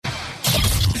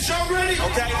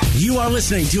okay? You are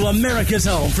listening to America's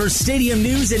home for stadium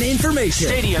news and information.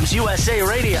 Stadiums USA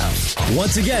Radio.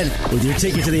 Once again, with your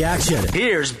ticket to the action,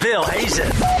 here's Bill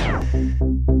Hazen.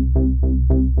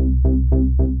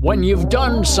 When you've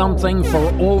done something for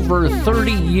over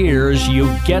 30 years,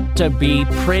 you get to be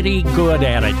pretty good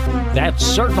at it. That's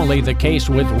certainly the case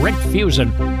with Rick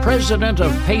Fuson, president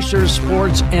of Pacers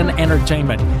Sports and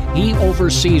Entertainment. He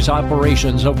oversees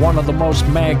operations of one of the most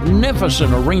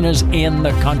magnificent arenas in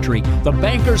the country, the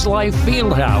Bankers Life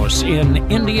Fieldhouse in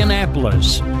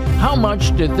Indianapolis. How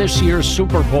much did this year's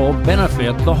Super Bowl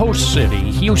benefit the host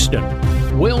city, Houston?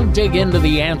 We'll dig into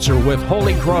the answer with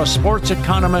Holy Cross sports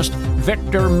economist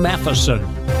Victor Matheson.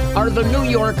 Are the New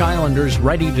York Islanders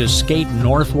ready to skate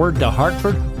northward to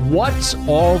Hartford? What's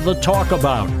all the talk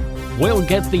about? We'll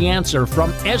get the answer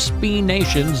from SB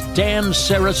Nation's Dan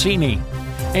Saraceni.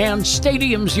 And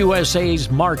Stadiums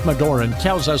USA's Mark Madoran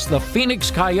tells us the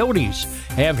Phoenix Coyotes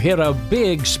have hit a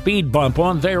big speed bump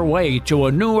on their way to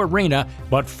a new arena.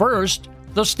 But first,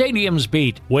 the Stadiums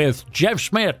Beat with Jeff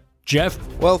Schmidt. Jeff?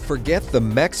 Well, forget the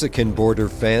Mexican border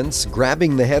fence.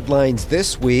 Grabbing the headlines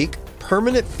this week,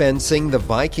 permanent fencing the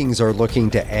Vikings are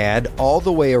looking to add all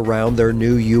the way around their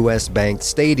new U.S. Bank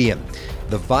Stadium.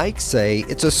 The Vikes say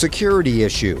it's a security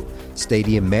issue.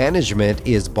 Stadium management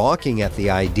is balking at the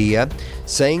idea,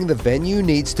 saying the venue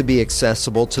needs to be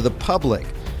accessible to the public.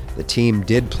 The team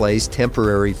did place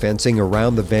temporary fencing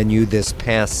around the venue this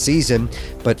past season,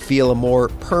 but feel a more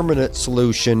permanent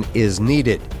solution is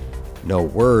needed. No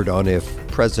word on if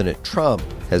President Trump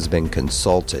has been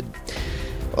consulted.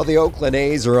 Well, the Oakland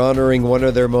A's are honoring one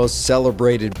of their most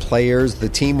celebrated players. The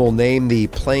team will name the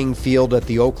playing field at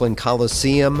the Oakland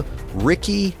Coliseum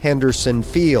Rickey Henderson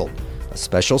Field. A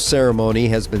special ceremony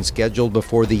has been scheduled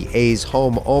before the A's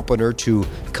home opener to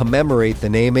commemorate the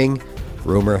naming.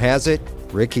 Rumor has it,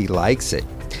 Rickey likes it.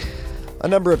 A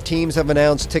number of teams have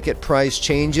announced ticket price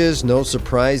changes. No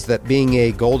surprise that being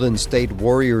a Golden State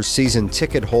Warriors season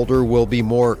ticket holder will be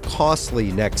more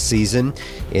costly next season.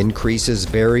 Increases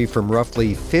vary from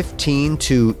roughly 15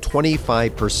 to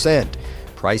 25%.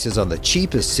 Prices on the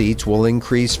cheapest seats will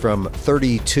increase from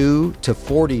 $32 to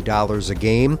 $40 a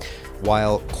game,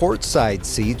 while courtside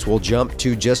seats will jump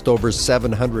to just over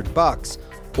 $700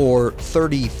 or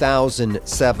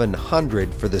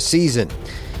 $30,700 for the season.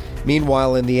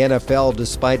 Meanwhile, in the NFL,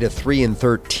 despite a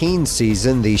 3-13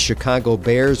 season, the Chicago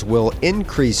Bears will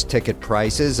increase ticket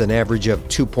prices an average of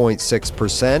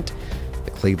 2.6%.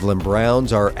 The Cleveland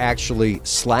Browns are actually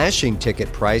slashing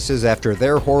ticket prices after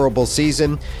their horrible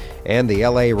season, and the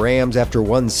LA Rams, after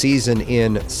one season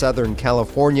in Southern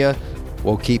California,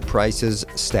 will keep prices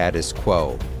status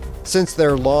quo. Since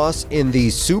their loss in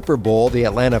the Super Bowl, the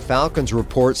Atlanta Falcons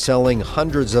report selling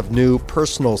hundreds of new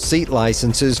personal seat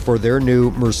licenses for their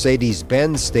new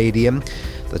Mercedes-Benz Stadium.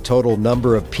 The total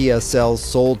number of PSLs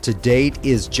sold to date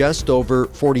is just over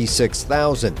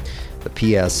 46,000. The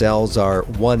PSLs are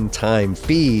one-time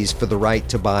fees for the right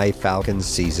to buy Falcons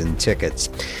season tickets.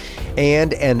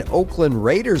 And an Oakland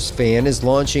Raiders fan is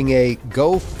launching a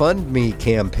GoFundMe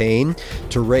campaign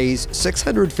to raise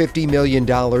 $650 million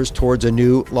towards a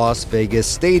new Las Vegas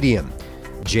stadium.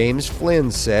 James Flynn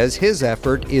says his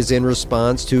effort is in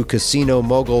response to casino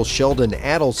mogul Sheldon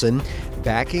Adelson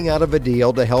backing out of a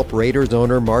deal to help Raiders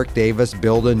owner Mark Davis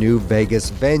build a new Vegas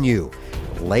venue.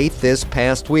 Late this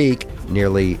past week,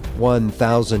 nearly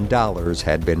 $1,000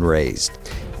 had been raised.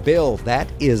 Bill, that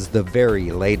is the very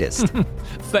latest.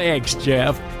 Thanks,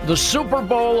 Jeff. The Super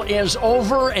Bowl is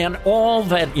over, and all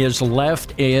that is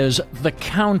left is the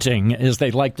counting, as they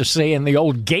like to say in the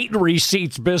old gate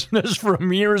receipts business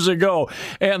from years ago.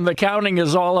 And the counting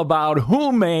is all about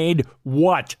who made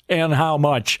what and how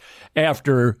much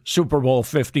after Super Bowl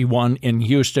 51 in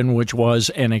Houston, which was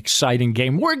an exciting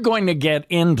game. We're going to get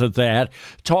into that,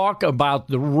 talk about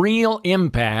the real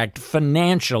impact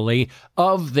financially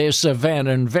of this event,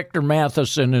 and Victor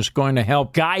Matheson is going to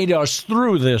help guide us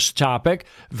through this topic.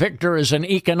 Victor is an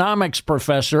economics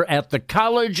professor at the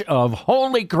College of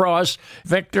Holy Cross.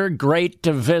 Victor, great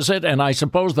to visit, and I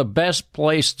suppose the best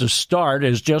place to start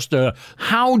is just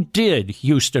how did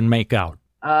Houston make out?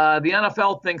 The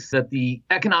NFL thinks that the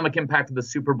economic impact of the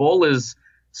Super Bowl is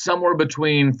somewhere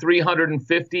between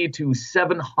 $350 to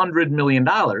 $700 million.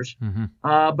 Mm-hmm.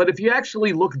 But if you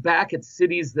actually look back at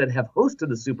cities that have hosted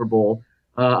the Super Bowl,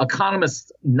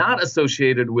 economists not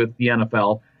associated with the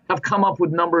NFL have come up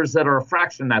with numbers that are a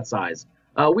fraction that size.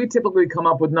 We typically come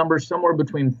up with numbers somewhere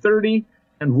between $30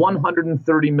 and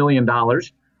 $130 million.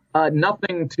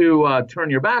 nothing to turn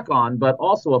your back on, but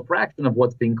also a fraction of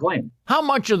what's being claimed. How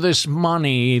much of this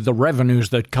money, the revenues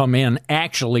that come in,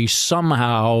 actually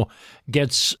somehow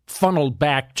gets funneled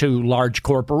back to large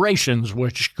corporations,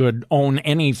 which could own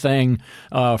anything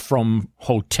from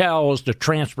hotels to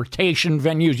transportation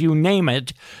venues, you name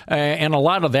it. And a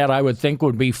lot of that, I would think,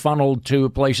 would be funneled to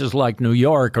places like New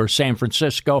York or San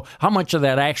Francisco. How much of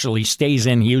that actually stays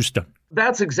in Houston?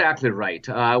 That's exactly right.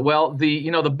 Well,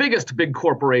 the biggest big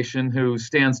corporation who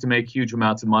stands to make huge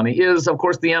amounts of money is, of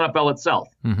course, the NFL itself.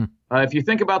 Mm-hmm. If you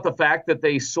think about the fact that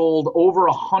they sold over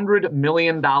 $100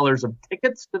 million of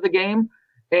tickets to the game,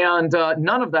 and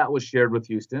none of that was shared with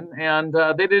Houston, and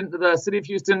the city of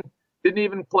Houston didn't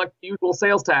even collect the usual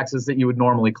sales taxes that you would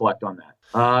normally collect on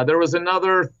that. There was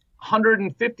another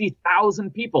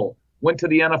 150,000 people went to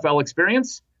the NFL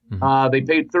experience. They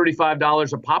paid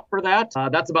 $35 a pop for that.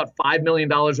 That's about $5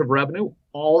 million of revenue,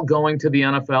 all going to the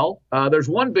NFL. There's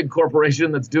one big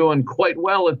corporation that's doing quite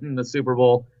well in the Super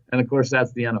Bowl, and of course,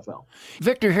 that's the NFL.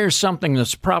 Victor, here's something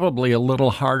that's probably a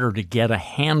little harder to get a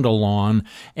handle on,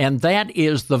 and that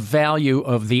is the value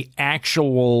of the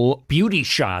actual beauty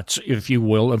shots, if you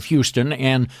will, of Houston.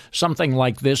 And something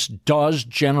like this does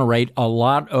generate a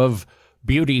lot of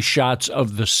beauty shots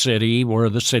of the city, where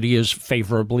the city is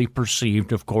favorably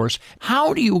perceived, of course.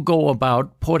 How do you go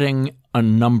about putting a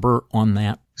number on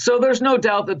that? So there's no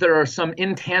doubt that there are some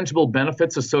intangible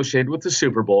benefits associated with the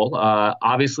Super Bowl.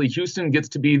 Obviously, Houston gets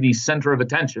to be the center of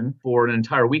attention for an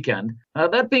entire weekend.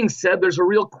 That being said, there's a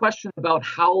real question about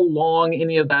how long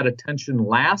any of that attention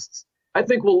lasts. I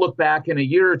think we'll look back in a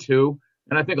year or two,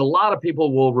 and I think a lot of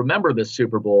people will remember this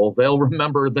Super Bowl. They'll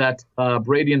remember that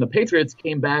Brady and the Patriots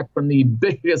came back from the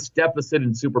biggest deficit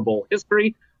in Super Bowl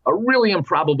history, a really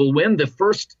improbable win, the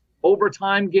first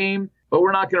overtime game. But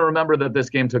we're not going to remember that this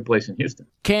game took place in Houston.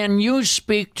 Can you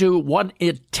speak to what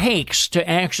it takes to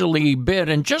actually bid,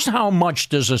 and just how much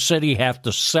does a city have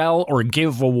to sell or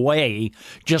give away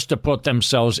just to put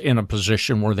themselves in a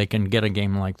position where they can get a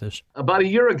game like this? About a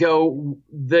year ago,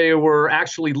 there were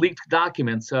actually leaked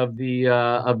documents of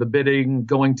the bidding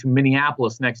going to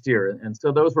Minneapolis next year, and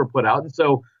so those were put out. And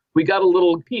so we got a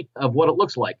little peek of what it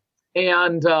looks like.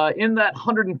 And in that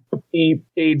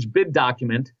 150-page bid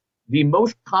document, the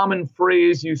most common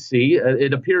phrase you see,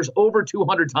 it appears over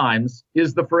 200 times,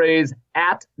 is the phrase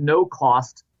 "at no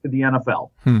cost to the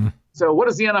NFL." So what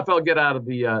does the NFL get out of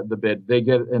the bid? They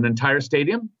get an entire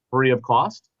stadium free of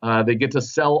cost. They get to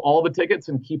sell all the tickets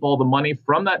and keep all the money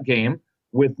from that game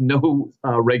with no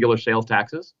regular sales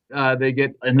taxes. They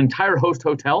get an entire host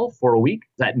hotel for a week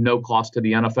at no cost to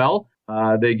the NFL.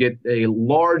 They get a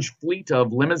large fleet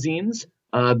of limousines.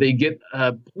 They get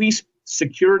police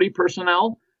security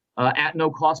personnel at no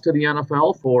cost to the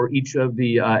NFL for each of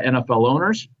the NFL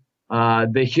owners.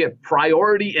 They get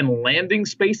priority in landing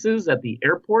spaces at the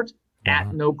airport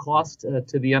at no cost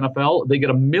to the NFL. They get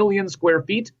 1 million square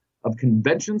feet of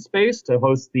convention space to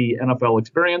host the NFL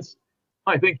experience.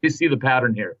 I think you see the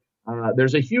pattern here.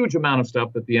 There's a huge amount of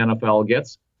stuff that the NFL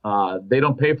gets. They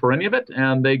don't pay for any of it,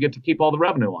 and they get to keep all the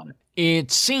revenue on it.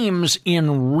 It seems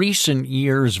in recent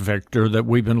years, Victor, that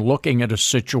we've been looking at a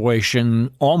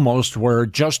situation almost where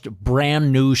just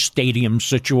brand new stadium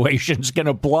situations can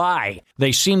apply.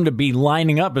 They seem to be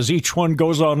lining up as each one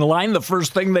goes online. The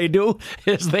first thing they do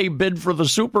is they bid for the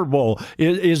Super Bowl.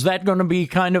 Is that going to be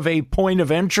kind of a point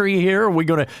of entry here? Are we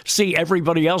going to see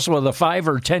everybody else with a 5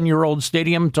 or 10-year-old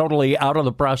stadium totally out of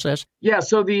the process? Yeah,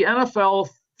 so the NFL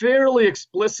fairly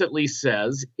explicitly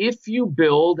says if you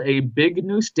build a big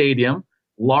new stadium,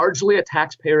 largely at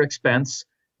taxpayer expense,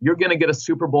 you're going to get a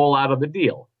Super Bowl out of the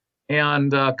deal.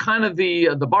 And kind of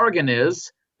the bargain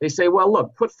is they say, well,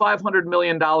 look, put $500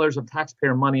 million of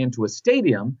taxpayer money into a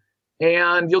stadium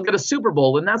and you'll get a Super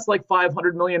Bowl. And that's like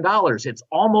 $500 million. It's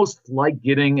almost like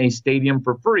getting a stadium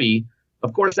for free.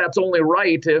 Of course, that's only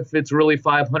right if it's really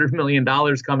 $500 million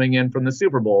coming in from the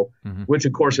Super Bowl, which,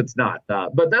 of course, it's not.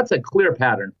 But that's a clear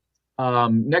pattern.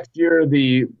 Next year,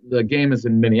 the game is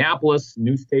in Minneapolis,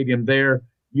 new stadium there.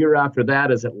 Year after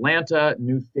that is Atlanta,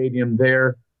 new stadium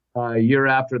there. Year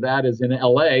after that is in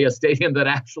L.A., a stadium that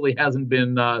actually hasn't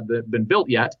been built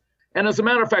yet. And as a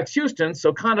matter of fact, Houston,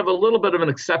 so kind of a little bit of an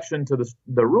exception to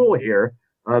the rule here.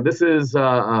 This is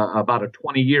about a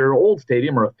 20-year-old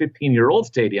stadium or a 15-year-old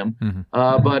stadium.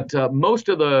 But most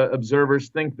of the observers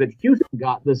think that Houston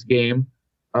got this game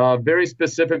very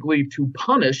specifically to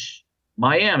punish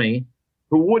Miami,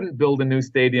 who wouldn't build a new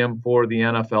stadium for the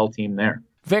NFL team there.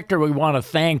 Victor, we want to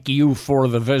thank you for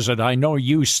the visit. I know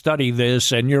you study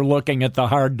this and you're looking at the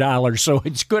hard dollar, so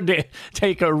it's good to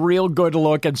take a real good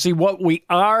look and see what we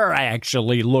are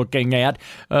actually looking at.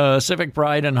 Civic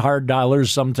pride and hard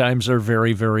dollars sometimes are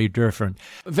very, very different.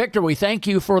 Victor, we thank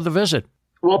you for the visit.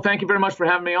 Well, thank you very much for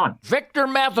having me on. Victor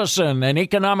Matheson, an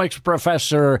economics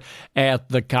professor at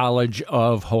the College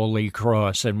of Holy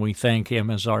Cross, and we thank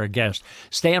him as our guest.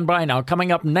 Stand by now.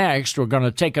 Coming up next, we're going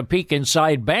to take a peek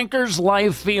inside Bankers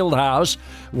Life Fieldhouse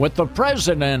with the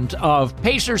president of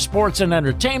Pacer Sports and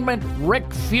Entertainment, Rick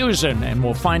Fuson, and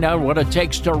we'll find out what it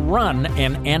takes to run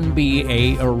an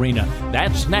NBA arena.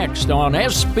 That's next on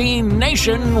SB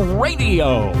Nation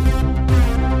Radio.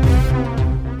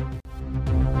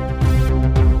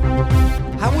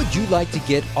 How would you like to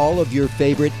get all of your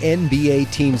favorite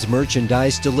NBA teams'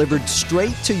 merchandise delivered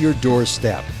straight to your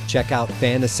doorstep? Check out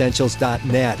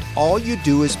fanessentials.net. All you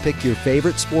do is pick your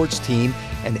favorite sports team,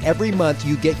 and every month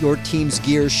you get your team's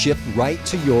gear shipped right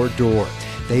to your door.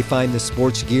 They find the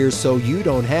sports gear so you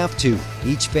don't have to.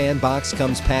 Each fan box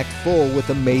comes packed full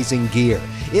with amazing gear.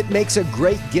 It makes a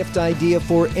great gift idea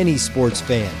for any sports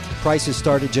fan. Prices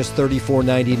start at just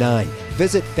 $34.99.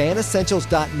 Visit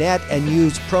fanessentials.net and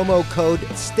use promo code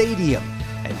STADIUM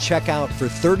and check out for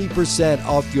 30%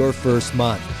 off your first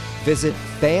month. Visit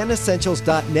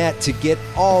fanessentials.net to get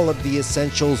all of the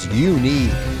essentials you need.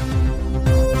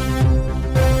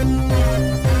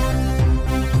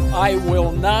 I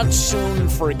will not soon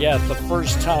forget the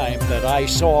first time that I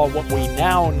saw what we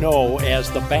now know as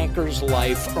the Bankers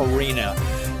Life Arena.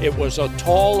 It was a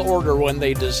tall order when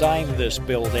they designed this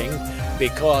building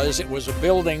because it was a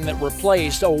building that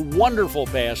replaced a wonderful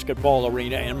basketball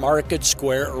arena in Market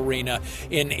Square Arena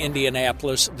in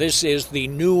Indianapolis. This is the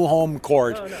new home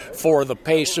court for the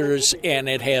Pacers, and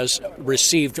it has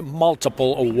received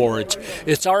multiple awards.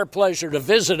 It's our pleasure to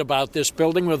visit about this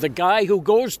building with a guy who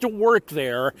goes to work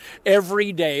there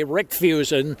every day, Rick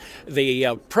Fuson,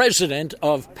 the president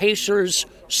of Pacers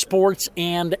Sports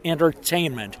and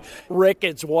Entertainment. Rick,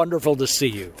 it's wonderful to see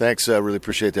you. Thanks. I really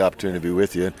appreciate the opportunity to be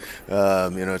with you.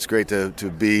 It's great to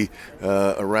be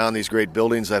around these great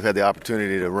buildings. I've had the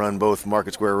opportunity to run both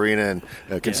Market Square Arena and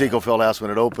Conseco Fieldhouse when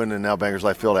it opened, and now Bankers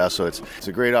Life Fieldhouse. So it's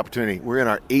a great opportunity. We're in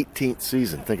our 18th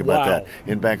season. Think about that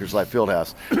in Bankers Life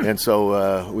Fieldhouse. And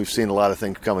so we've seen a lot of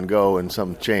things come and go and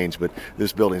some change, but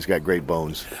this building's got great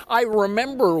bones. I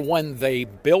remember when they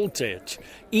built it,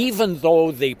 even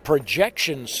though the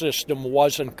projection system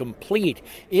wasn't complete,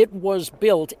 it was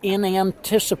built in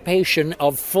anticipation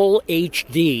of full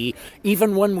HD,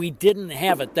 even when we didn't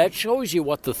have it. That shows you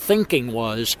what the thinking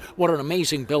was, what an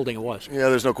amazing building it was. Yeah,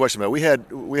 there's no question about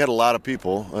it. We had a lot of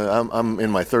people. I'm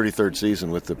in my 33rd season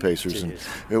with the Pacers, and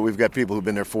we've got people who've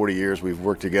been there 40 years. We've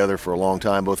worked together for a long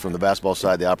time, both from the basketball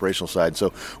side, the operational side.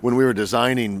 So when we were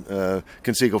designing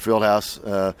Conseco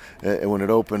Fieldhouse, when it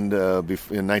opened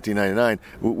in 1999,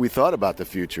 we thought about the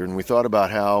future, and we thought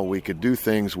about how we could do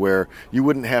things where you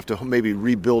wouldn't have to maybe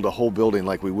rebuild a whole building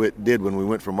like we did when we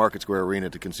went from Market Square Arena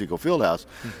to Conseco Fieldhouse.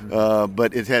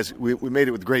 But we made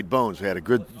it with great bones. We had a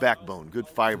good backbone, good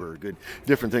fiber, good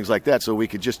different things like that, so we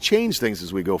could just change things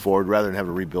as we go forward rather than have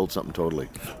to rebuild something totally.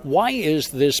 Why is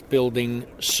this building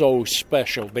so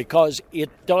special? Because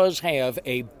it does have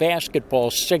a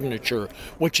basketball signature,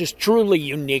 which is truly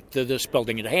unique to this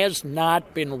building. It has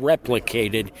not been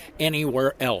replicated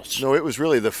anywhere else. No, it was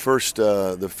really the first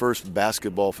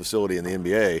basketball facility in the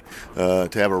NBA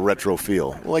to have a retro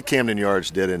feel, like Camden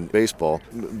Yards did in baseball.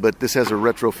 But this has a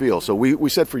retro feel. So we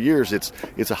said for years it's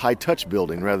a high-touch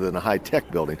building rather than a high-tech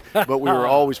building. But we were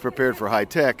always prepared for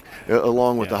high-tech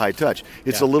along with the high-touch.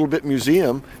 It's a little bit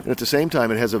museum, and at the same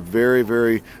time it has a very,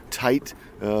 very tight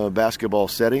basketball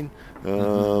setting.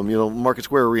 Market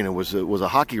Square Arena was a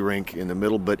hockey rink in the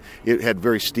middle, but it had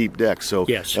very steep decks. So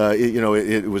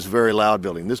it was a very loud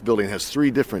building. This building has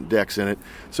 3 different decks in it,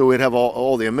 so it have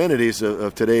all the amenities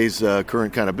of today's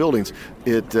current kind of buildings.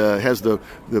 It has the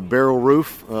barrel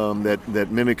roof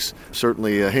that mimics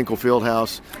certainly Hinkle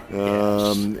Fieldhouse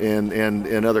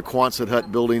and other Quonset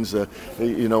hut buildings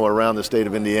around the state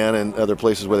of Indiana and other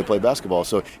places where they play basketball.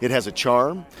 So it has a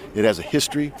charm, it has a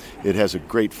history, it has a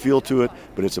great feel to it,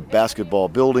 but it's a basketball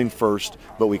building first,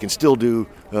 but we can still do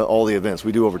all the events.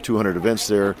 We do over 200 events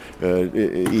there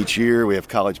each year. We have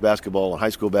college basketball and high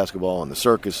school basketball and the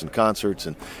circus and concerts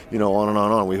and on and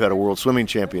on and on. We've had a world swimming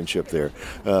championship there.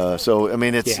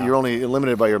 You're only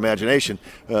limited by your imagination.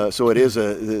 So it is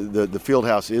the field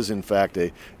house is in fact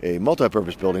a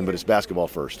multi-purpose building, but it's basketball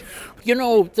first.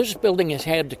 This building has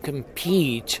had to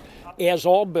compete, as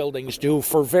all buildings do,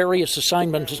 for various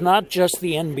assignments, not just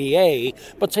the NBA,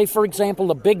 but say, for example,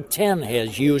 the Big Ten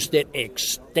has used it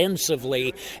extensively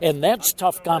extensively, and that's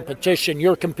tough competition.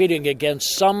 You're competing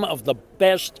against some of the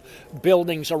best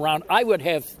buildings around. I would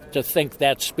have to think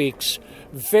that speaks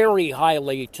very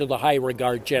highly to the high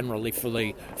regard generally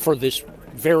for this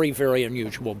very, very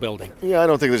unusual building. Yeah, I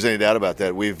don't think there's any doubt about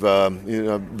that. We've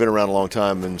been around a long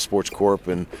time in Sports Corp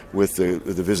and with the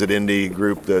Visit Indy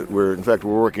group that we're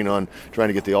working on trying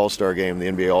to get the All-Star game, the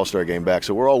NBA All-Star game back.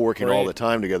 So we're all working all the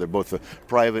time together, both the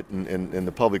private and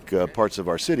the public parts of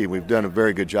our city. We've done a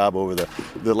very good job over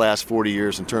the last 40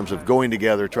 years in terms of going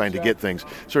together, trying to get things.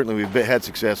 Certainly we've had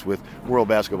success with World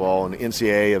Basketball and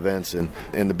NCAA events and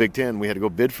the Big Ten. We had to go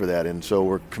bid for that, and so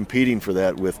we're competing for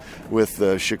that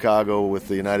with Chicago, with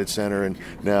the United Center, and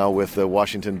now with the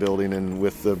Washington Building, and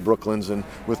with the Brooklyns, and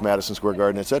with Madison Square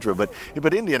Garden, etc. But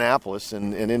Indianapolis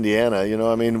and Indiana,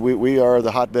 we are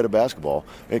the hotbed of basketball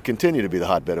and continue to be the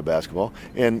hotbed of basketball.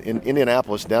 And in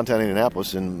Indianapolis, downtown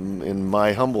Indianapolis, in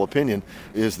my humble opinion,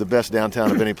 is the best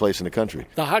downtown of any place in the country.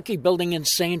 The hockey building in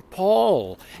St.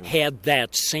 Paul had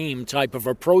that same type of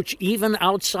approach, even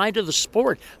outside of the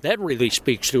sport. That really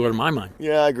speaks to it in my mind.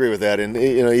 Yeah, I agree with that. And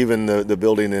even the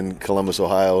building in Columbus,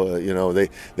 Ohio,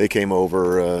 they came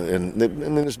over, and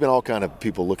there's been all kind of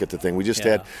people look at the thing. We just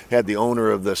had the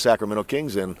owner of the Sacramento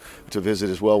Kings in to visit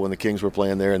as well when the Kings were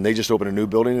playing there, and they just opened a new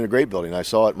building, and a great building. I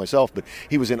saw it myself, but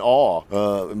he was in awe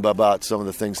about some of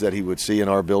the things that he would see in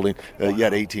our building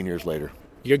yet 18 years later.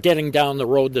 You're getting down the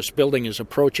road. This building is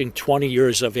approaching 20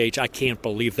 years of age. I can't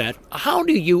believe that. How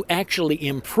do you actually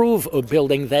improve a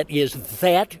building that is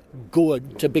that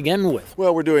good to begin with?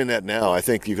 Well, we're doing that now. I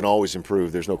think you can always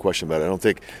improve. There's no question about it.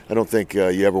 I don't think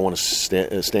you ever want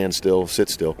to stand still, sit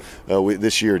still.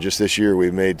 This year,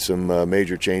 we made some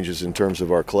major changes in terms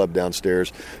of our club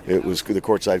downstairs. It was the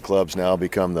courtside clubs now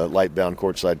become the light-bound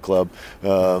courtside club,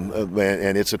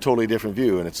 and it's a totally different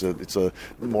view. And it's a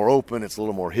more open. It's a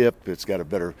little more hip. It's got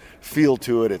a better feel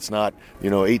to it. It's not,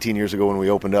 18 years ago when we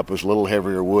opened up, it was a little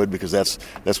heavier wood because that's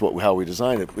how we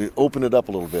designed it. We opened it up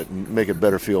a little bit and make it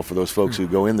better feel for those folks who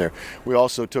go in there. We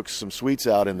also took some suites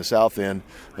out in the south end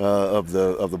of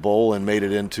the bowl and made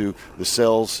it into the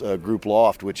Cells group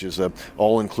loft, which is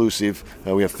all-inclusive.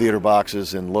 We have theater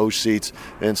boxes and loge seats,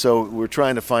 and so we're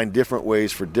trying to find different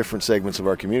ways for different segments of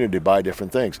our community to buy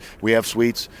different things. We have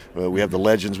suites. We have the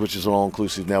Legends, which is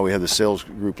all-inclusive. Now we have the Cells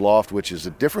group loft, which is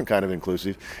a different kind of inclusive,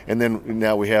 and then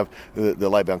now we have the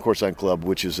Lightbound Courtside Club,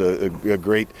 which is a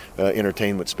great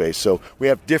entertainment space. So we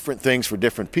have different things for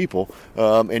different people,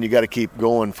 and you got to keep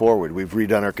going forward. We've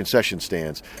redone our concession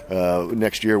stands.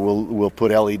 Next year we'll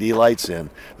put LED lights in.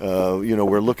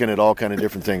 We're looking at all kind of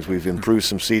different things. We've improved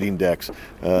some seating decks.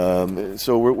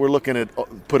 So we're looking at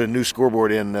put a new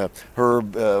scoreboard in.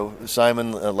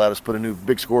 Simon allowed us to put a new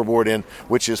big scoreboard in,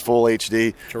 which is full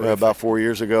HD about 4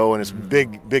 years ago, and it's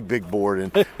big board,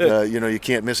 and you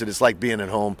can't miss it. It's like being at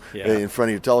home in front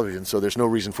of your television. So there's no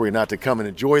reason for you not to come and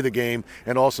enjoy the game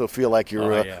and also feel like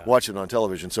you're watching on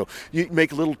television. So you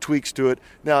make little tweaks to it.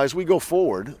 Now, as we go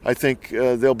forward, I think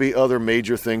there'll be other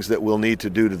major things that we'll need to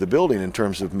do to the building in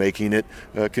terms of making it,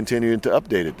 continuing to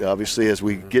update it. Obviously, as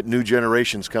we get new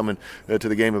generations coming to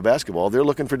the game of basketball, they're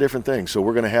looking for different things. So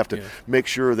we're going to have to make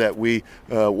sure that we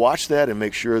watch that and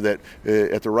make sure that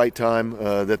at the right time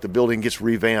that the building gets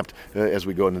revamped as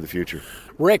we go into the future.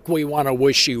 Rick, we want to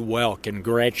wish you well.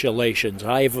 Congratulations.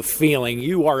 I have a feeling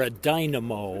you are a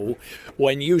dynamo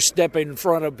when you step in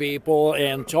front of people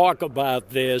and talk about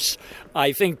this.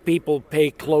 I think people pay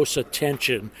close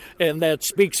attention, and that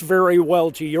speaks very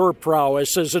well to your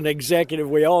prowess as an executive.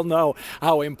 We all know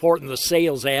how important the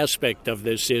sales aspect of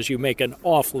this is. You make an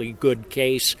awfully good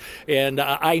case, and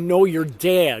I know your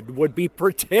dad would be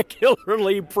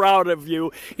particularly proud of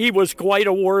you. He was quite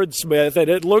a wordsmith, and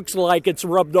it looks like it's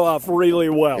rubbed off really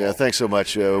well. Yeah, thanks so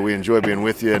much. We enjoy being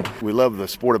with you, and we love the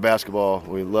sport of basketball.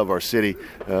 We love our city,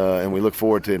 and we look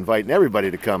forward to inviting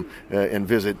everybody to come and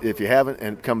visit if you haven't,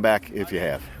 and come back if you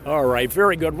have. All right,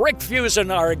 very good. Rick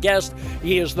Fuson, our guest.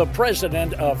 He is the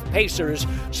president of Pacers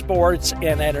Sports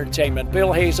and Entertainment.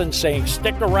 Bill Hazen saying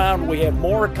stick around. We have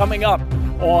more coming up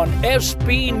on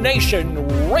SB Nation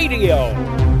Radio.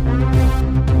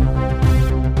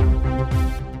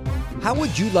 How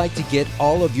would you like to get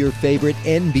all of your favorite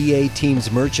NBA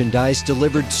teams' merchandise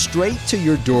delivered straight to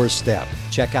your doorstep?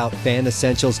 Check out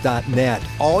fanessentials.net.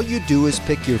 All you do is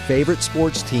pick your favorite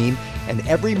sports team, and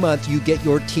every month you get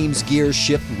your team's gear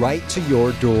shipped right to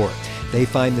your door. They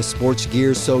find the sports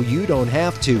gear so you don't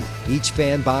have to. Each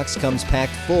fan box comes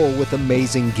packed full with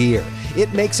amazing gear.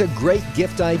 It makes a great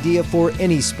gift idea for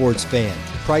any sports fan.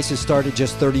 Prices start at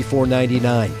just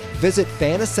 $34.99. Visit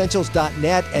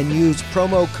fanessentials.net and use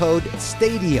promo code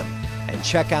STADIUM and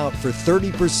check out for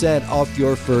 30% off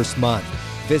your first month.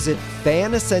 Visit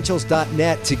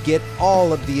fanessentials.net to get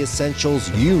all of the essentials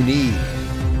you need.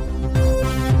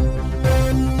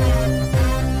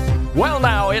 Well,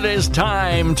 now it is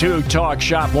time to talk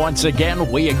shop once again.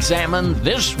 We examine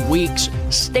this week's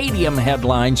stadium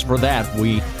headlines. For that,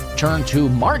 we turn to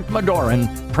Mark Madoran,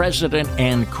 president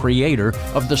and creator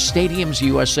of the Stadiums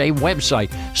USA website.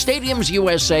 Stadiums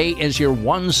USA is your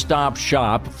one-stop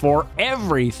shop for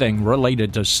everything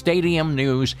related to stadium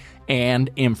news and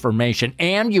information.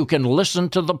 And you can listen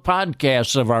to the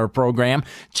podcasts of our program.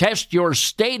 Test your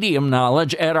stadium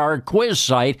knowledge at our quiz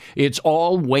site. It's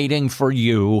all waiting for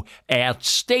you at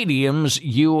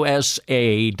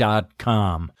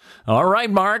stadiumsusa.com. All right,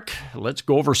 Mark, let's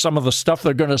go over some of the stuff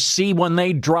they're going to see when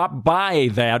they drop by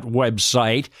that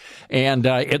website. And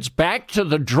it's back to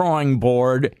the drawing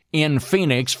board in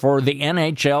Phoenix for the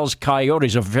NHL's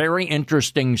Coyotes. A very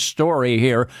interesting story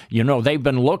here. You know, they've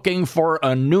been looking for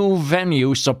a new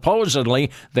venue.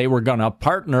 Supposedly, they were going to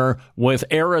partner with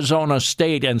Arizona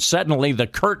State, and suddenly the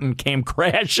curtain came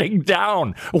crashing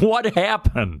down. What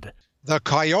happened? The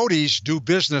Coyotes do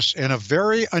business in a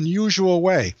very unusual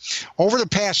way. Over the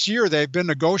past year, they've been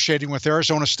negotiating with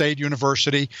Arizona State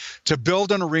University to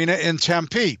build an arena in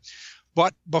Tempe.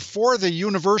 But before the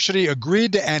university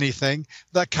agreed to anything,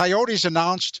 the Coyotes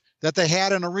announced that they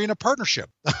had an arena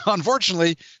partnership.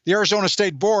 Unfortunately, the Arizona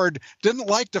State board didn't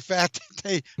like the fact that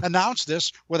they announced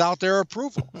this without their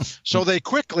approval. So they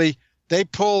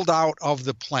pulled out of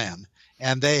the plan.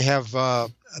 And they have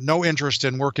no interest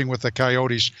in working with the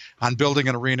Coyotes on building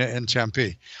an arena in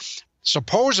Tempe.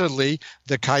 Supposedly,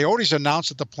 the Coyotes announced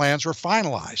that the plans were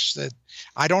finalized.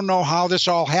 I don't know how this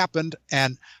all happened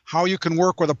and how you can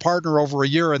work with a partner over a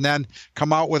year and then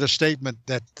come out with a statement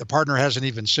that the partner hasn't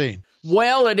even seen.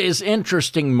 Well, it is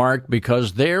interesting, Mark,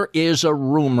 because there is a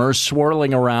rumor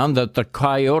swirling around that the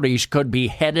Coyotes could be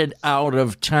headed out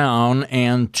of town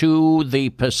and to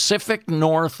the Pacific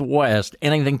Northwest.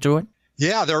 Anything to it?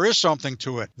 Yeah, there is something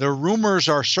to it. The rumors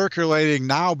are circulating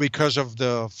now because of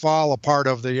the fall apart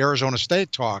of the Arizona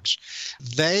State talks.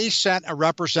 They sent a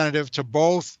representative to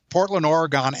both Portland,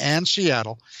 Oregon, and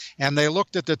Seattle, and they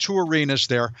looked at the two arenas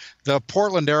there. The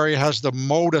Portland area has the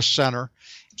Moda Center.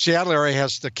 Seattle area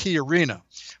has the Key Arena.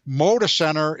 Moda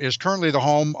Center is currently the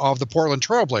home of the Portland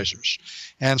Trailblazers.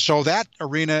 And so that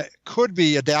arena could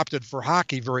be adapted for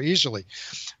hockey very easily.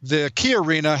 The Key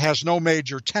Arena has no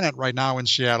major tenant right now in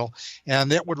Seattle, and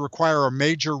that would require a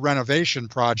major renovation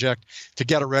project to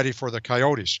get it ready for the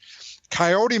Coyotes.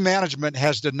 Coyote management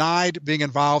has denied being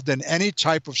involved in any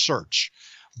type of search,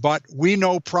 but we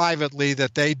know privately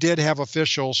that they did have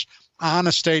officials on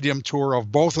a stadium tour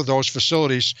of both of those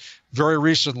facilities very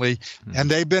recently, and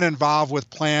they've been involved with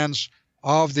plans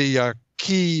of the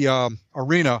Key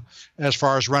Arena as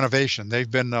far as renovation. They've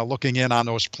been looking in on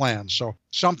those plans. So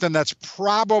something that's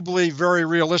probably very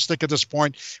realistic at this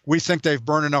point. We think they've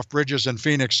burned enough bridges in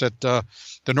Phoenix that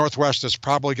the Northwest is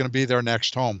probably going to be their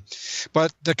next home.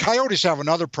 But the Coyotes have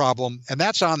another problem, and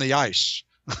that's on the ice.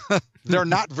 They're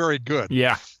not very good.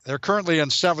 Yeah. They're currently in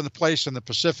 7th place in the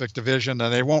Pacific Division,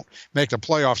 and they won't make the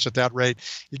playoffs at that rate.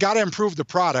 You got to improve the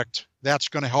product. That's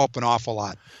going to help an awful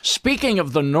lot. Speaking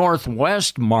of the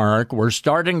Northwest, Mark, we're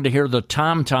starting to hear the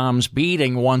tom-toms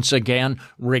beating once again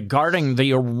regarding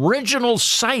the original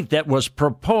site that was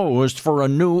proposed for a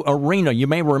new arena. You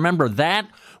may remember that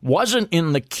wasn't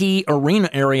in the Key Arena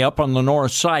area up on the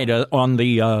north side, on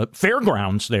the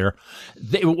fairgrounds there.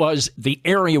 It was the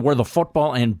area where the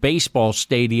football and baseball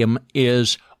stadium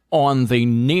is on the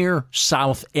near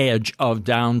south edge of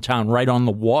downtown, right on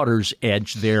the water's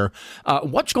edge there.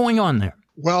 What's going on there?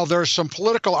 Well, there's some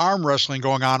political arm wrestling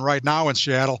going on right now in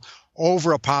Seattle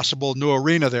over a possible new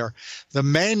arena there. The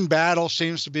main battle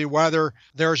seems to be whether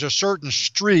there's a certain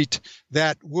street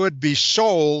that would be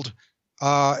sold,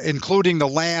 including the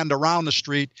land around the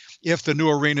street, if the new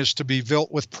arena is to be built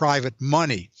with private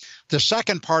money. The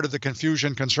second part of the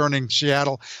confusion concerning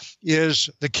Seattle is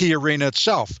the Key Arena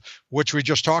itself, which we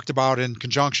just talked about in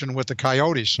conjunction with the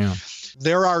Coyotes. Yeah.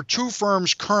 There are two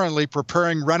firms currently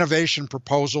preparing renovation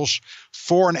proposals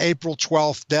for an April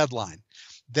 12th deadline.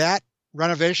 That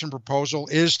renovation proposal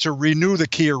is to renew the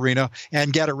Key Arena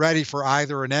and get it ready for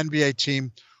either an NBA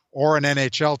team or an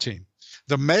NHL team.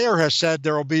 The mayor has said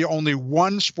there will be only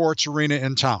one sports arena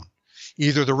in town,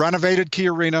 either the renovated Key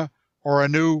Arena or a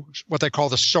new, what they call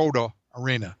the SODA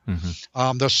Arena.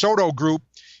 Mm-hmm. The SODA group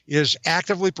is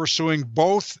actively pursuing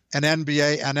both an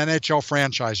NBA and NHL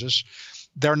franchises.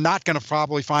 they're not going to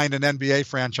probably find an NBA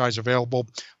franchise available,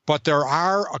 but there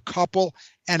are a couple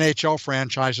NHL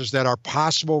franchises that are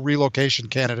possible relocation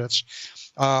candidates,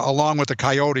 along with the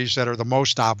Coyotes that are the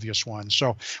most obvious ones.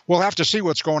 So we'll have to see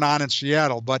what's going on in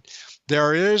Seattle, but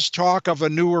there is talk of a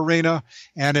new arena,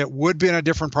 and it would be in a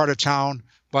different part of town,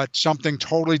 but something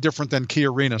totally different than Key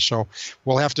Arena. So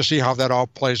we'll have to see how that all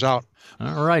plays out.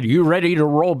 All right. Are you ready to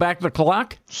roll back the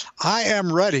clock? I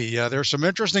am ready. There's some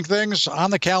interesting things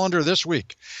on the calendar this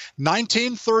week.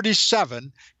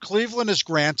 1937, Cleveland is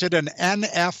granted an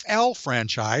NFL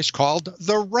franchise called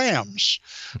the Rams.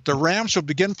 The Rams will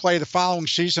begin play the following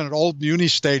season at Old Muni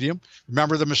Stadium.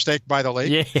 Remember the mistake by the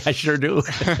lake? Yeah, I sure do.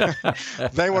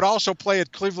 They would also play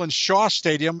at Cleveland's Shaw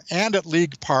Stadium and at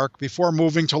League Park before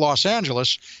moving to Los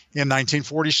Angeles in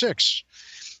 1946.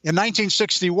 In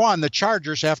 1961, the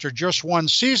Chargers, after just one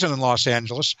season in Los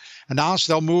Angeles, announced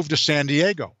they'll move to San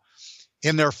Diego.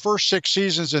 In their first 6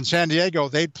 seasons in San Diego,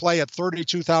 they'd play at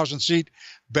 32,000-seat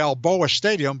Balboa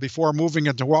Stadium before moving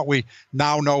into what we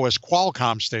now know as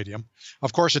Qualcomm Stadium.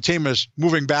 Of course, the team is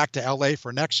moving back to L.A.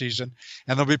 for next season,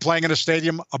 and they'll be playing in a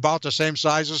stadium about the same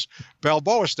size as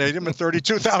Balboa Stadium at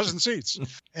 32,000 seats.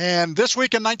 And this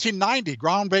week in 1990,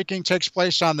 groundbreaking takes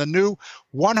place on the new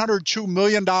 $102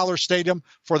 million stadium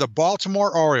for the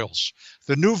Baltimore Orioles.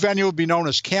 The new venue will be known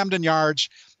as Camden Yards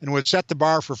and would set the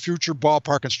bar for future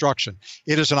ballpark construction.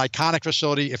 It is an iconic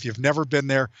facility. If you've never been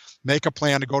there, make a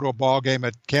plan to go to a ball game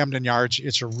at Camden Yards.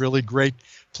 It's a really great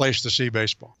place to see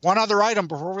baseball. One other item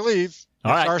before we leave.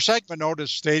 All right. Our segment note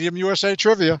is Stadium USA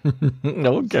Trivia.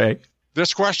 Okay.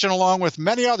 This question, along with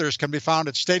many others, can be found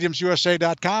at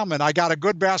stadiumsusa.com, and I got a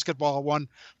good basketball one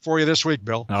for you this week,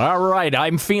 Bill. All right.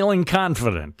 I'm feeling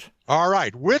confident. All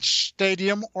right. Which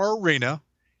stadium or arena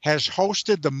has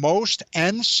hosted the most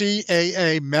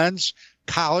NCAA men's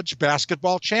college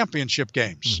basketball championship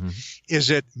games? Is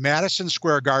it Madison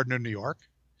Square Garden in New York?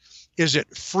 Is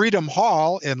it Freedom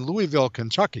Hall in Louisville,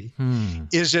 Kentucky?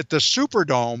 Is it the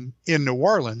Superdome in New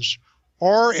Orleans?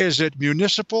 Or is it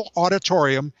Municipal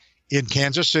Auditorium in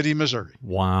Kansas City, Missouri?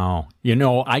 Wow. You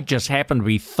know, I just happened to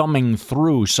be thumbing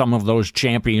through some of those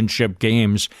championship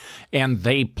games, and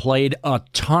they played a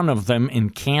ton of them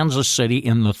in Kansas City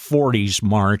in the 40s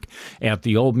mark at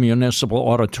the old Municipal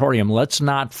Auditorium. Let's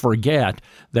not forget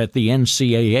that the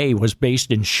NCAA was based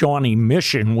in Shawnee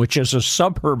Mission, which is a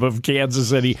suburb of Kansas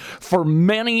City, for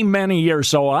many, many years.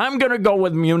 So I'm going to go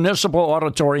with Municipal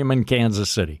Auditorium in Kansas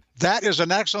City. That is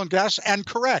an excellent guess and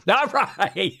correct. All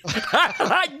right.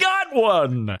 I got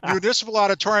one. Municipal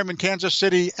Auditorium in Kansas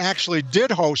City actually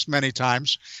did host many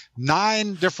times,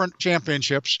 9 different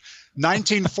championships.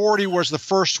 1940 was the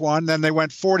first one. Then they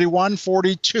went 41,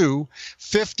 42,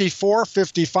 54,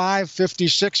 55,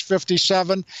 56,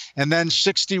 57, and then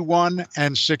 61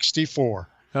 and 64.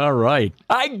 All right.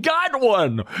 I got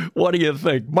one. What do you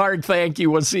think? Mark, thank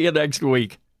you. We'll see you next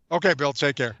week. Okay, Bill,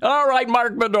 take care. All right,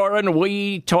 Mark Bedoran,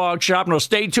 we talk shop. Now,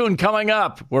 stay tuned. Coming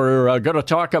up, we're going to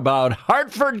talk about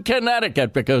Hartford,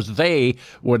 Connecticut, because they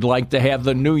would like to have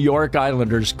the New York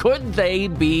Islanders. Could they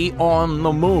be on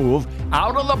the move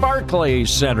out of the Barclays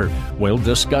Center? We'll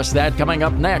discuss that coming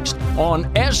up next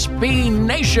on SB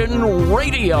Nation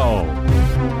Radio.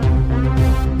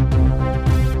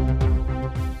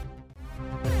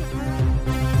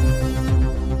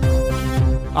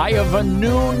 I have a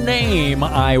new name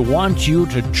I want you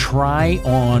to try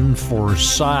on for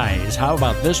size. How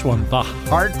about this one? The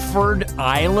Hartford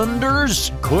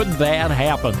Islanders? Could that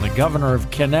happen? The governor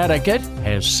of Connecticut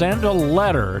has sent a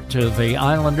letter to the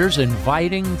Islanders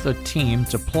inviting the team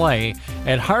to play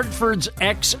at Hartford's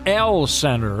XL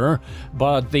Center,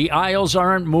 but the Isles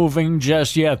aren't moving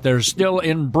just yet. They're still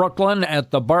in Brooklyn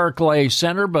at the Barclays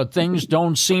Center, but things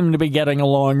don't seem to be getting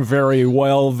along very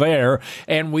well there.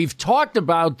 And we've talked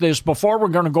about this before. We're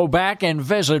going to go back and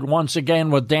visit once again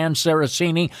with Dan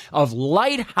Saraceni of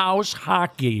Lighthouse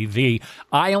Hockey, the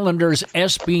Islanders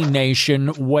SB Nation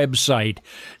website.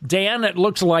 Dan, it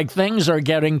looks like things are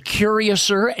getting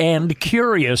curiouser and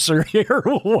curiouser here.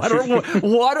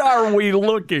 What are we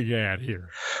looking at here?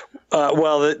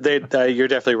 Well, you're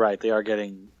definitely right. They are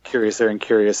getting curiouser and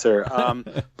curiouser.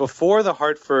 Before the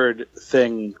Hartford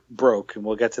thing broke, and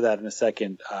we'll get to that in a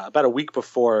second, about a week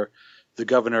before the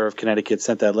governor of Connecticut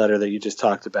sent that letter that you just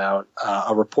talked about,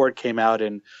 a report came out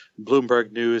in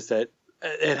Bloomberg News that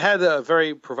it had a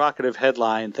very provocative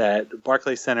headline that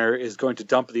Barclays Center is going to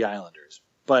dump the Islanders.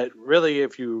 But really,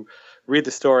 if you read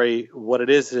the story, what it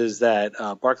is that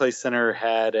Barclays Center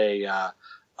had a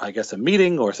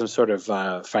meeting or some sort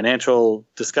of financial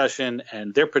discussion,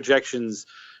 and their projections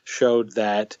showed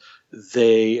that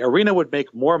the arena would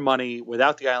make more money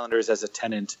without the Islanders as a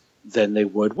tenant than they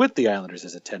would with the Islanders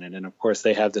as a tenant. And of course,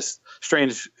 they have this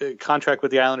strange contract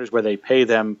with the Islanders where they pay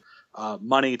them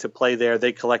money to play there.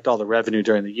 They collect all the revenue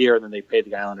during the year, and then they pay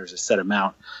the Islanders a set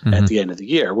amount at the end of the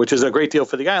year, which is a great deal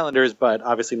for the Islanders, but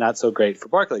obviously not so great for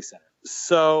Barclays Center.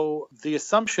 So the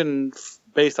assumption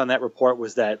based on that report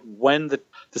was that when the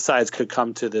sides could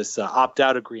come to this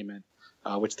opt-out agreement,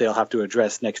 which they'll have to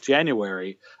address next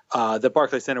January, that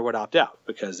Barclays Center would opt out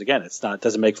because, again, it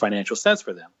doesn't make financial sense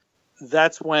for them.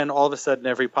 That's when all of a sudden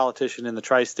every politician in the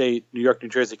tri-state, New York, New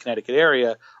Jersey, Connecticut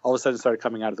area, all of a sudden started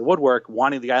coming out of the woodwork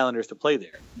wanting the Islanders to play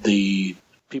there. The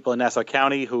people in Nassau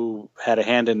County who had a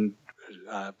hand in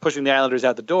pushing the Islanders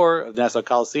out the door of the Nassau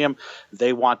Coliseum,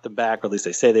 they want them back, or at least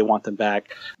they say they want them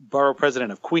back. Borough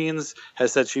President of Queens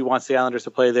has said she wants the Islanders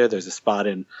to play there. There's a spot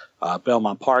in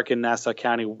Belmont Park in Nassau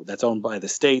County that's owned by the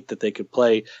state that they could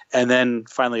play. And then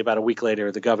finally, about a week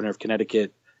later, the governor of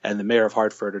Connecticut and the mayor of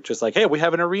Hartford are just like, hey, we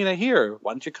have an arena here.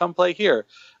 Why don't you come play here?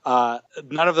 None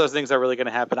of those things are really going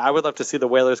to happen. I would love to see the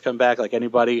Whalers come back like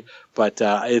anybody, but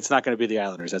it's not going to be the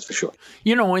Islanders, that's for sure.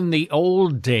 You know, in the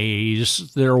old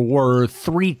days, there were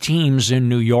 3 teams in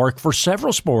New York for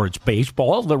several sports.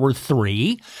 Baseball, there were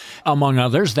 3, among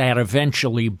others. That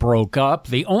eventually broke up.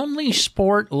 The only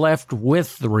sport left with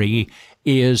 3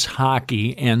 is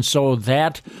hockey. And so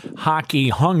that hockey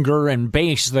hunger and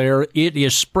base there, it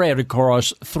is spread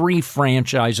across 3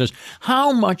 franchises.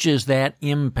 How much is that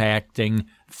impacting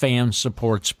fan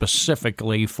support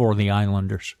specifically for the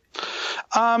Islanders?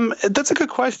 That's a good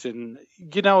question.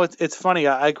 You know, it's funny.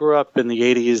 I grew up in the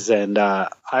 80s, and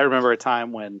I remember a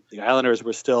time when the Islanders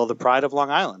were still the pride of Long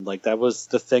Island. Like, that was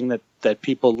the thing that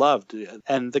people loved.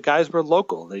 And the guys were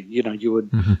local. You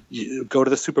would you go to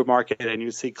the supermarket and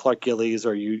you'd see Clark Gillies,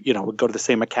 or you would go to the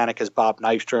same mechanic as Bob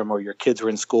Nystrom, or your kids were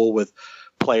in school with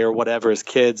player whatever as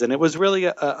kids. And it was really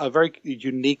a very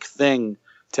unique thing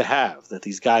to have, that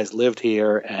these guys lived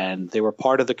here and they were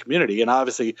part of the community. And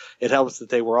obviously it helps that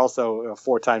they were also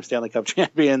 4-time Stanley Cup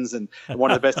champions and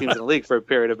one of the best teams in the league for a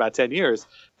period of about 10 years.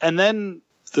 And then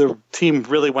the team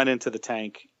really went into the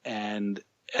tank, and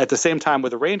at the same time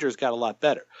with the Rangers got a lot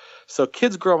better. So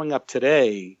kids growing up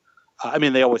today,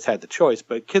 they always had the choice,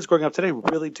 but kids growing up today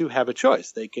really do have a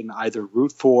choice. They can either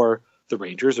root for the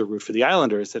Rangers or root for the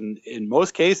Islanders. And in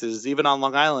most cases, even on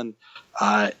Long Island,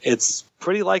 it's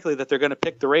pretty likely that they're going to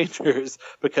pick the Rangers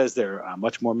because they're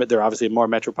they're obviously a more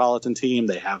metropolitan team.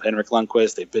 They have Henrik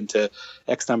Lundqvist. They've been to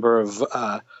X number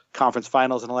of conference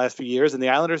finals in the last few years. And the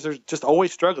Islanders are just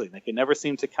always struggling. They can never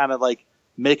seem to kind of like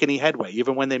make any headway,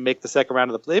 even when they make the second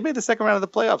round of they made the second round of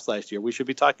the playoffs last year. We should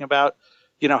be talking about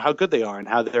how good they are and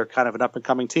how they're kind of an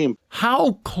up-and-coming team.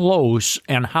 How close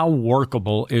and how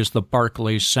workable is the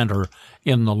Barclays Center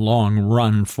in the long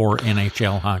run for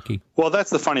NHL hockey? Well,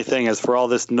 that's the funny thing is, for all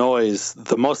this noise,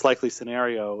 the most likely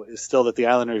scenario is still that the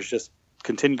Islanders just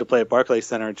continue to play at Barclays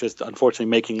Center, just unfortunately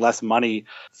making less money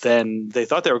than they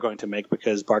thought they were going to make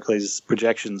because Barclays'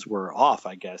 projections were off,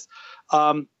 I guess.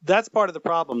 That's part of the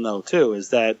problem, though, too, is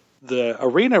that the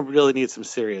arena really needs some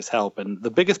serious help. And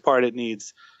the biggest part it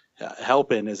needs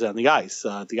help in is on the ice.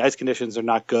 The ice conditions are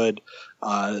not good.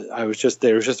 There was just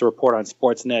a report on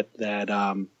Sportsnet that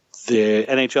the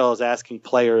NHL is asking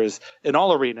players in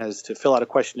all arenas to fill out a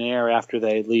questionnaire after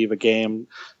they leave a game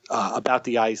about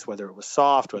the ice, whether it was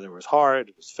soft, whether it was hard,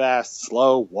 it was fast,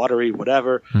 slow, watery,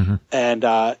 whatever. And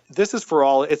this is for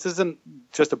all. It isn't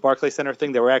just a Barclays Center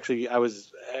thing. I'm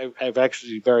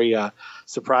actually very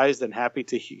surprised and happy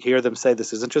to hear them say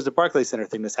this isn't just a Barclays Center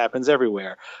thing. This happens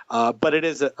everywhere. But it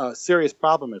is a serious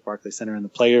problem at Barclays Center, and the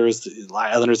players, the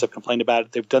Islanders have complained about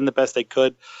it. They've done the best they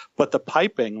could, but the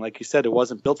piping, like you said, it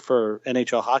wasn't built for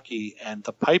NHL hockey, and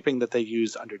the piping that they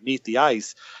use underneath the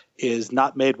ice is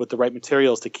not made with the right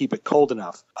materials to keep it cold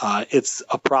enough. It's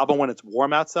a problem when it's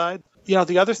warm outside. The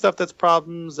other stuff that's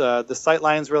problems, the sight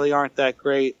lines really aren't that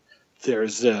great.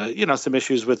 There's, some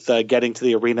issues with getting to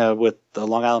the arena with the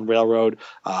Long Island Railroad.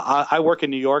 I work in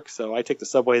New York, so I take the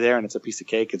subway there, and it's a piece of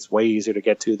cake. It's way easier to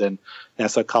get to than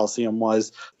Nassau Coliseum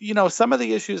was. Some of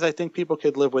the issues I think people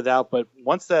could live without, but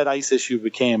once that ice issue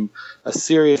became a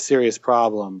serious, serious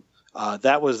problem,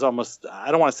 that was almost,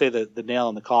 I don't want to say the nail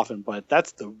in the coffin, but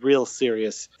that's the real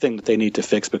serious thing that they need to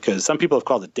fix, because some people have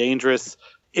called it dangerous.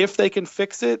 If they can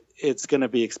fix it, it's going to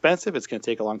be expensive. It's going to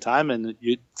take a long time, and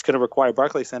it's going to require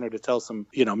Barclays Center to tell some,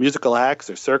 musical acts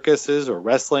or circuses or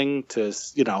wrestling to,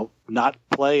 not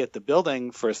play at the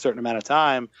building for a certain amount of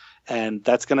time. and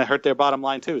that's going to hurt their bottom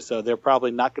line too. So they're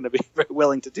probably not going to be very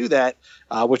willing to do that,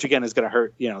 which again is going to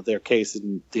hurt, their case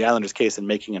and the Islanders' case in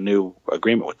making a new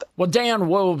agreement with them. Well, Dan,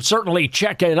 we'll certainly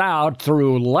check it out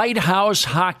through Lighthouse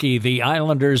Hockey, the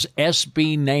Islanders'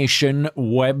 SB Nation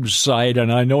website,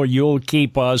 and I know you'll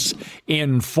keep us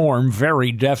informed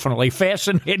very definitely.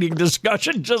 Fascinating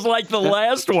discussion, just like the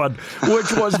last one,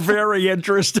 which was very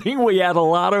interesting. We had a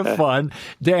lot of fun.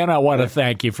 Dan, I want to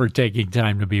thank you for taking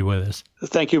time to be with us.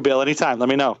 Thank you, Bill. Anytime. Let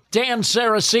me know. Dan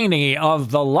Saraceni of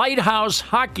the Lighthouse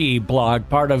Hockey blog,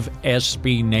 part of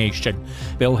SB Nation.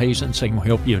 Bill Hazen saying we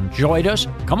hope you enjoyed us.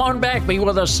 Come on back. Be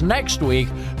with us next week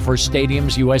for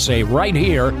Stadiums USA right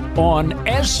here on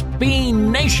SB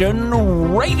Nation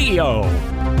Radio.